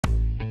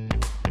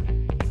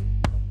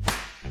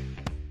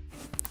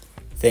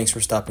Thanks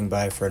for stopping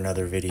by for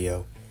another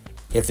video.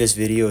 If this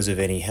video is of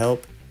any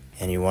help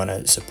and you want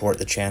to support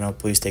the channel,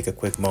 please take a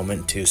quick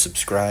moment to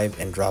subscribe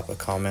and drop a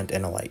comment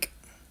and a like.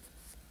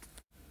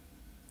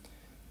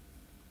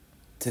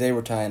 Today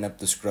we're tying up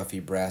the Scruffy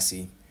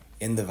Brassie.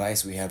 In the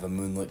vise we have a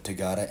Moonlit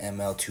Tagata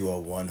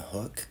ML201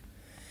 hook,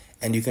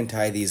 and you can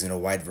tie these in a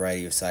wide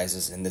variety of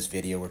sizes. In this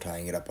video we're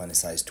tying it up on a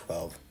size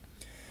 12.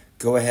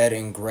 Go ahead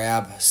and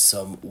grab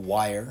some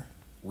wire.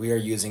 We are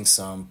using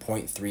some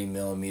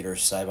 0.3mm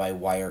side-by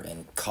wire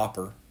in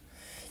copper.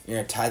 You're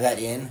going to tie that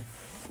in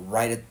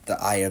right at the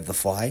eye of the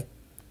fly,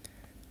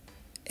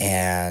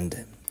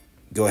 and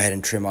go ahead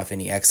and trim off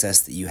any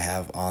excess that you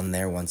have on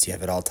there once you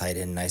have it all tied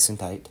in nice and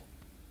tight.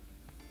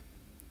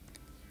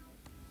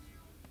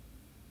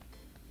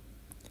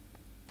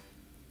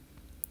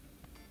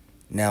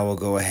 Now we'll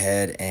go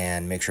ahead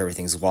and make sure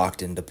everything's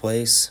locked into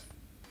place,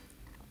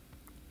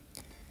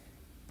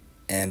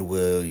 and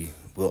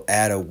we'll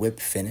add a whip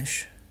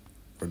finish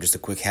or just a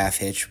quick half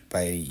hitch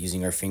by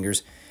using our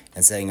fingers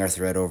and setting our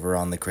thread over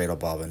on the cradle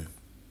bobbin,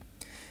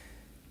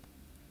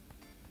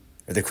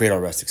 or the cradle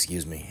rest,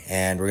 excuse me.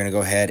 And we're going to go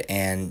ahead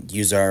and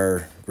use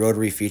our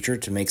rotary feature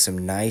to make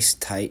some nice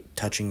tight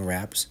touching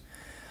wraps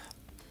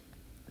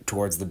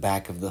towards the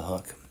back of the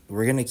hook.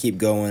 We're going to keep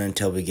going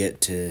until we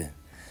get to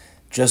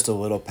just a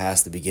little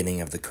past the beginning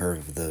of the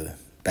curve of the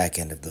back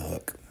end of the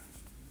hook.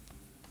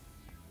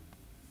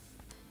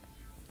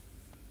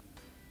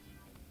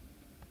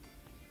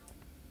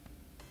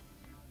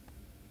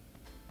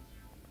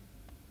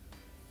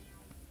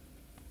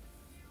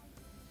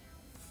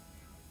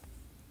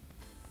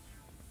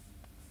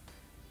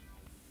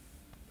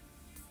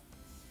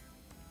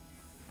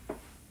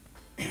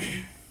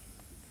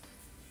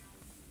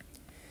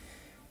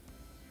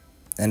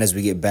 And as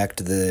we get back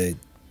to the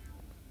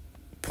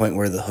point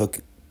where the hook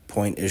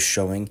point is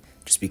showing,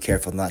 just be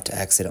careful not to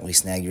accidentally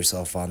snag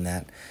yourself on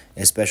that,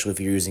 especially if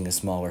you're using a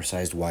smaller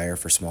sized wire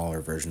for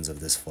smaller versions of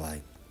this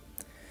fly.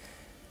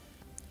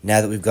 Now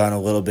that we've gone a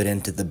little bit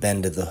into the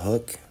bend of the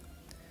hook,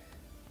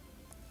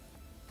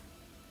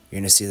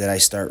 you're going to see that I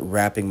start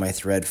wrapping my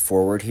thread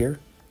forward here,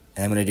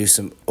 and I'm going to do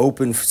some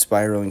open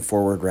spiraling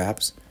forward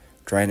wraps,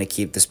 trying to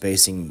keep the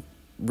spacing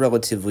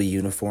relatively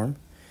uniform.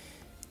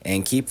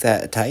 And keep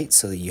that tight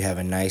so that you have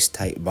a nice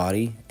tight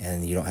body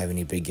and you don't have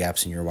any big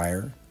gaps in your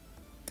wire.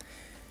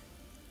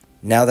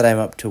 Now that I'm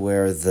up to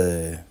where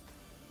the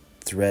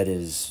thread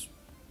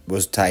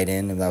was tied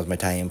in, and that was my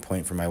tie-in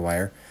point for my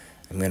wire,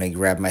 I'm going to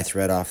grab my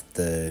thread off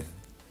the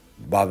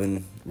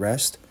bobbin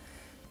rest,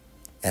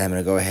 and I'm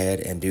going to go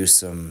ahead and do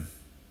some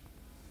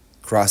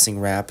crossing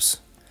wraps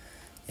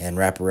and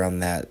wrap around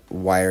that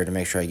wire to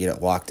make sure I get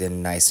it locked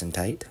in nice and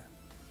tight.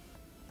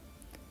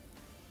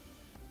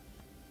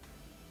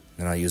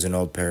 And I'll use an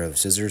old pair of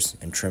scissors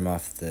and trim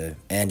off the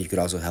end. You could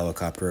also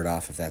helicopter it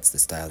off if that's the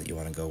style that you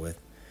want to go with.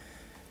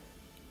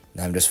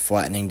 Now I'm just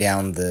flattening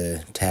down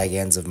the tag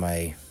ends of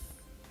my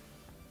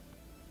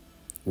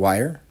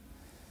wire.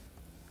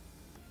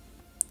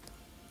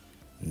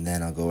 And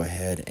then I'll go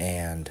ahead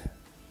and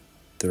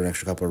throw an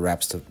extra couple of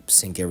wraps to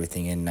sink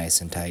everything in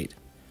nice and tight.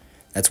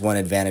 That's one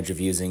advantage of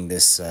using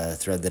this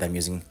thread that I'm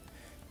using,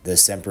 the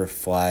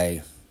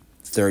Semperfli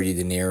 30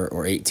 denier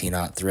or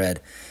 18-aught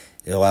thread.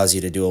 It allows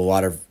you to do a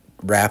lot of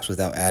wraps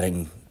without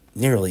adding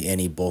nearly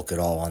any bulk at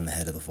all on the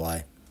head of the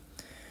fly.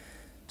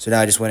 So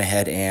now I just went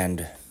ahead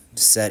and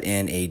set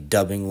in a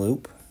dubbing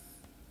loop,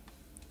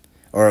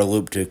 or a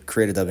loop to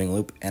create a dubbing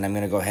loop, and I'm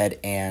going to go ahead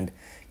and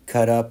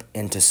cut up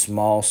into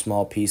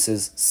small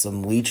pieces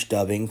some leech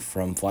dubbing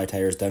from Fly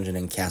Tier's Dungeon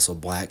and Castle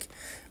Black,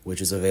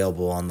 which is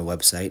available on the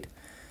website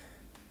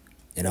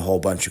in a whole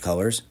bunch of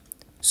colors.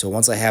 So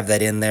once I have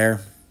that in there,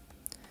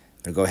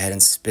 I'm going to go ahead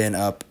and spin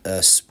up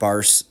a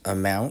sparse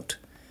amount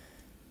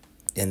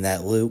in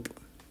that loop,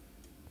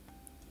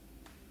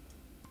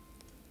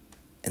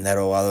 and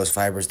that'll allow those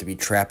fibers to be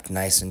trapped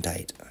nice and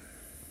tight.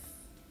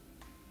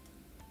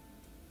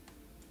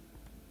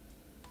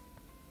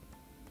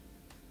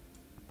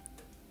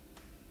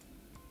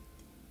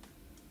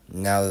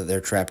 Now that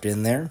they're trapped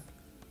in there,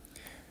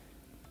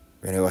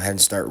 we're going to go ahead and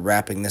start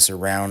wrapping this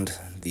around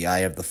the eye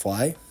of the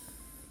fly.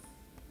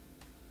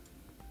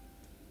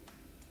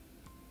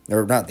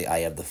 Or not the eye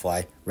of the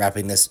fly,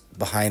 wrapping this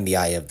behind the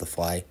eye of the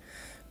fly,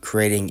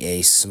 creating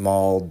a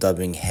small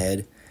dubbing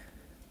head,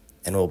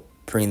 and we'll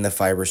preen the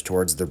fibers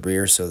towards the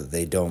rear so that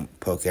they don't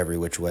poke every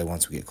which way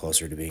once we get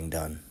closer to being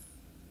done.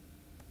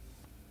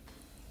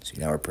 So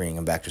now we're preening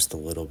them back just a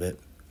little bit.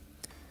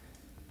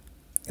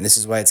 And this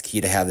is why it's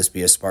key to have this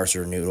be a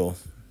sparser noodle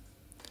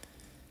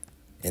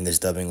in this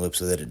dubbing loop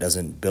so that it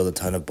doesn't build a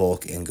ton of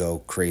bulk and go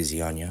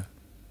crazy on you.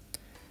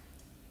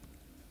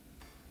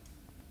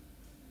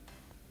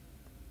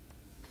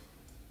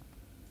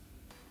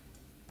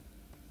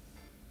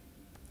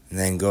 And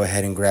then go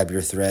ahead and grab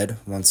your thread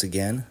once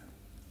again,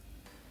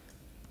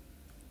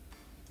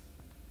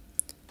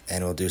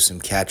 and we'll do some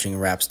catching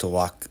wraps to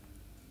lock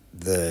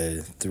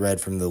the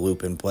thread from the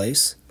loop in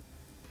place.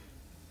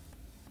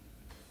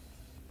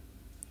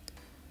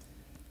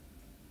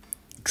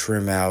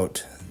 Trim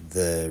out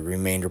the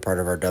remainder part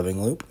of our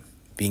dubbing loop.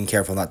 being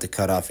careful not to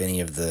cut off any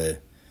of the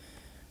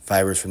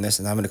fibers from this.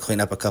 And I'm going to clean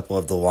up a couple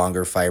of the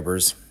longer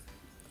fibers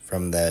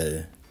from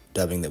the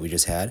dubbing that we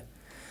just had.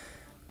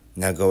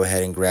 Now go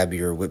ahead and grab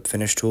your whip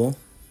finish tool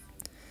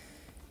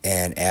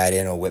and add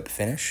in a whip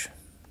finish.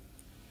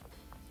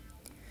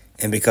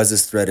 And because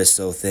this thread is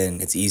so thin,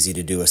 it's easy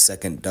to do a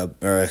second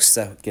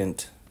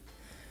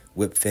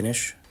whip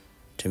finish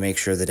to make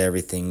sure that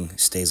everything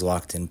stays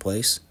locked in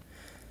place.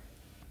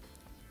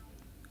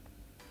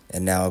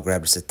 And now I'll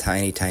grab just a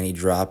tiny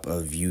drop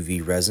of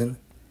UV resin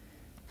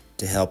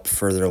to help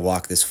further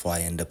lock this fly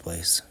into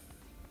place.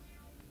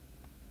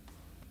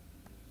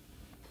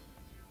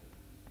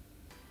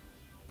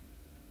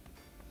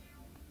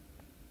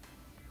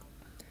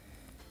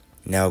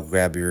 Now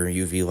grab your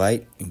UV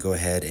light and go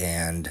ahead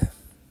and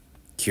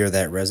cure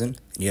that resin,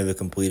 and you have a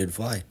completed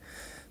fly.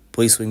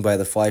 Please swing by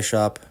the fly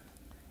shop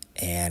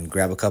and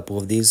grab a couple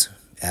of these,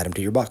 add them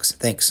to your box.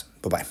 Thanks.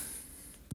 Bye-bye.